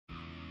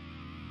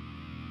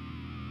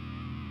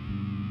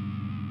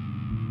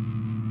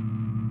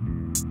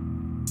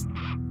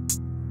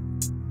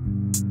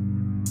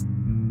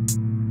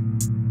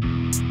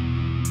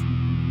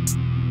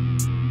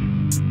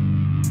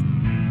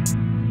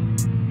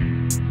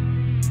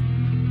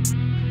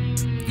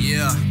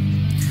Yeah.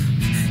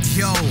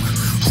 Yo,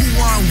 who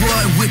on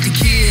what with the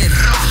kid?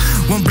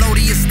 One blow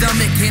to your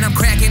stomach and I'm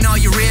cracking all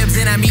your ribs.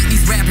 And I'm eating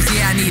these rappers,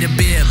 yeah, I need a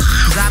bib.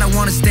 Cause I don't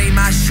wanna stay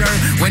my shirt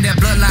when that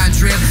bloodline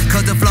drip.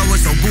 Cause the flow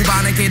is so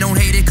bubonic and don't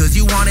hate it cause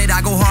you want it.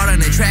 I go hard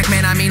on the track,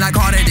 man, I mean like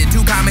harder than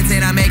 2 comments.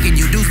 And I'm making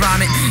you deuce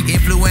vomit.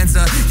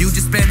 Influencer, you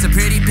just spent a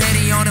pretty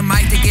penny on a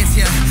mic that gets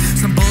you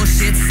some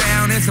bullshit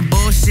sound and some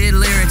bullshit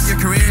lyrics. Your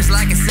career's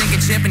like a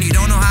sinking ship and you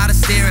don't know how to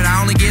steer it.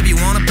 I only give you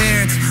one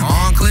appearance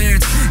on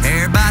clearance.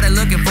 Everybody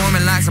looking for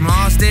me like some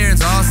lost earrings.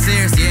 All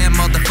serious, yeah,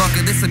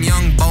 motherfucker, this some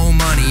young Bo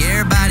Money.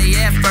 Everybody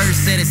at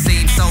first said it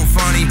seemed so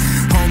funny.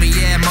 Homie,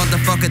 yeah,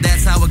 motherfucker,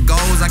 that's how it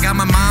goes. I got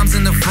my moms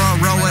in the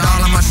front row at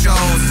all of my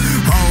shows.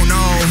 Oh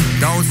no,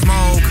 don't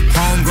smoke,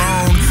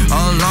 homegrown,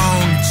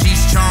 alone,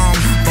 cheese chong,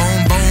 boom,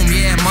 boom,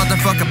 yeah,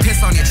 motherfucker,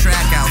 piss on your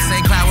track out.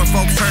 St. Cloud where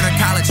folks turn a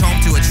college home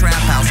to a trap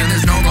house. And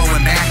there's no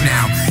going back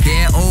now.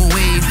 Yeah, oh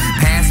wave,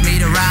 pass me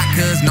the rock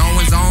cause no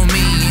one's on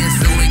me. And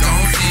soon we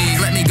gon' see.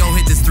 Let me go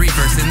hit this 3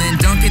 verse and then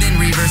dunk it in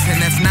reverse.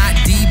 And that's not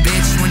D,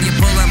 bitch. When you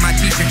pull up my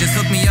t-shirt, just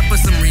hook me up with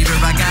some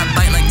reverb. I got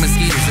bite like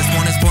mosquitoes. This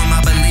one is for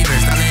my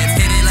believers. Now let's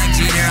hit it like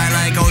Jeter. I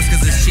like O's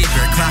cause it's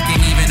cheaper. Clocking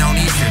even on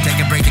Easter.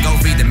 Take a break to go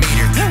feed the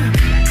meter.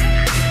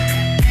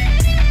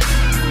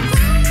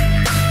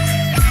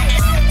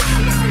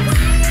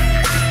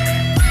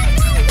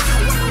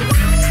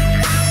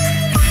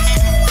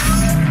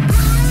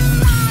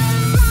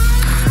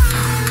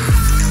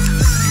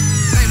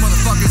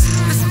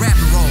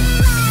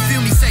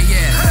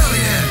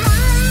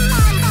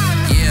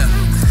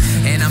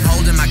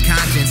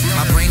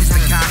 My brain's the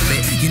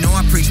cockpit, you know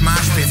I preach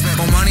mosh pits.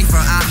 For money for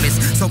office,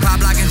 so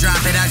pop lock and drop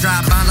it. I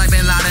drop bombs like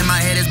Bin Laden.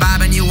 My head is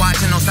bobbing, you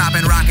watching, no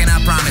stopping, rocking,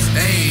 I promise.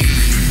 Hey,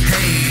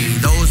 hey,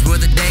 those were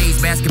the days.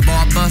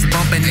 Basketball bus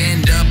bumping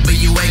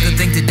NWA. Could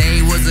think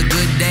today was a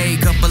good day.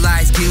 Couple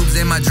ice cubes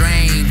in my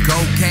drain.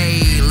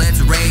 Cocaine,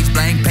 let's rage,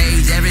 blank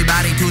page.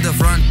 Everybody to the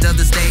front of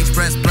the stage,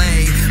 press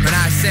play. When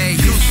I say,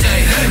 you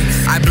say, hey.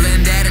 I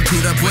blend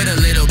attitude up with a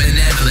little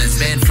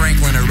benevolence. Ben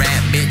Franklin a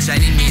rap, bitch, I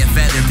need me a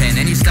feather pen.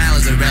 Any style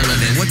is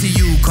irrelevant. What do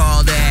you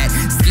call that?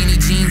 Skinny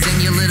jeans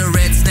and your little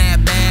red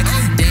snapback.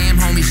 Damn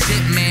homie,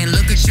 shit man,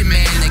 look at your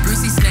man. That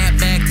greasy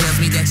snapback tells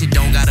me that you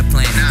don't got a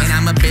plan. And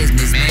I'm a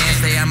businessman,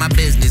 say I'm a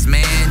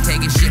businessman.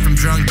 Taking shit from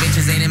drunk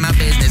bitches ain't in my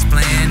business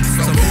plan.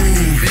 So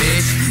move,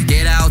 bitch,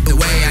 get out the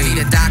way. I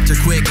need a doctor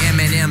quick,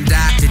 Eminem,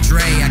 Dr.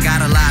 Dre. I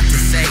got a lot to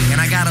say,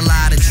 and I got a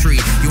lot of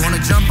treat. You wanna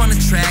jump on the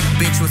track,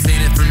 bitch, what's in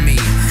it for me?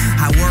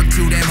 I work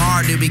too damn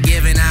hard to be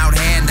giving out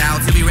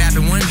handouts. To be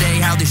rapping one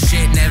day how this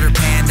shit never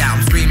panned out.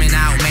 I'm screaming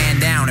out,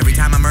 man down, every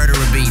time I murder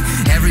a beat.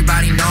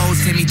 Everybody knows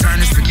Timmy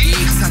Turner's for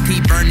geeks. I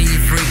keep burning you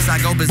freaks, I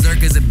go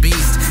berserk as a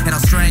beast. And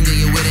I'll strangle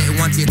you with it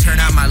once you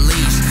turn out my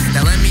leash.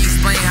 Now let me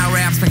explain how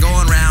rap's been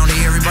going around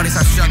here. Everybody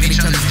starts shucking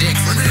each other's dicks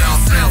when they all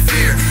smell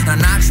fear. And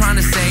I'm not trying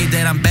to say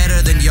that I'm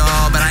better than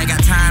y'all, but I ain't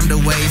got time to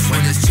waste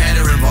when this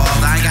cheddar involved.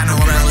 I ain't got no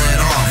umbrella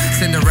at all.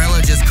 Cinderella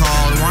just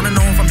called, wanna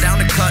know if I'm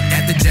down to cut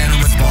at the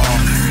gentleman's ball.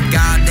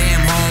 Goddamn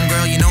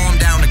homegirl, you know I'm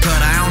down to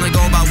cut. I only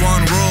go by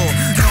one rule,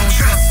 don't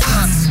trust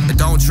us. But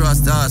don't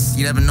trust us,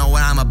 you never know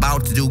what I'm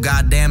about to do.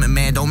 Goddamn it,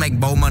 man, don't make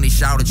Bo Money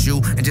shout at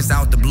you and just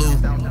out the blue.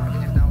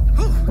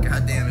 Whew,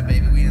 goddamn it,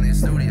 baby, we in the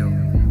studio.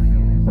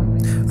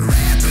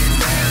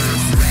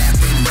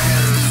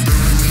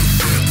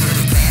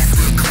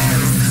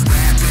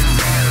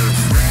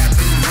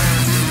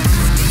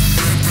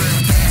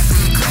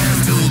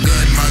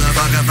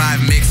 Motherfucker, 5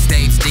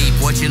 mixtapes deep.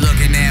 What you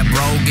looking at,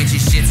 bro? Get your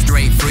shit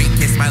straight, freak.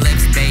 Kiss my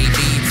lips,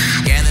 baby.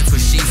 Yeah, that's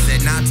what she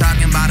said. Not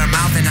talking about her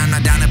mouth, and I'm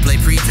not down to play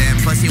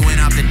pretend. Plus, you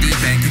went off the deep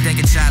end. Keep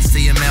taking shots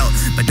till you melt.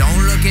 But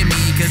don't look at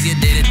me, cause you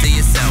did it to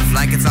yourself.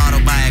 Like it's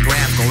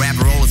autobiographical.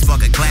 Rapper roll is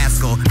fucking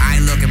classical. I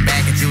ain't looking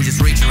back at you,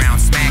 just reach around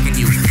smacking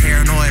you.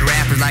 Paranoid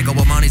rappers like, oh,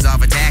 well, money's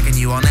off attacking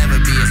you. I'll never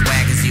be as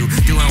whack as you.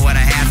 Doing what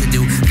I have to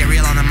do. Get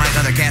real on the mic,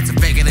 other cats are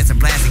faking it, some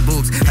plastic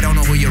boobs. I don't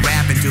know who you're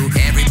rapping to.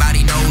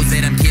 Everybody knows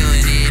that I'm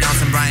killing it. On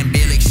some Brian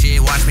Billick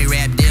shit, watch me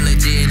rap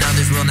diligent.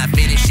 Others will not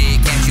finish it.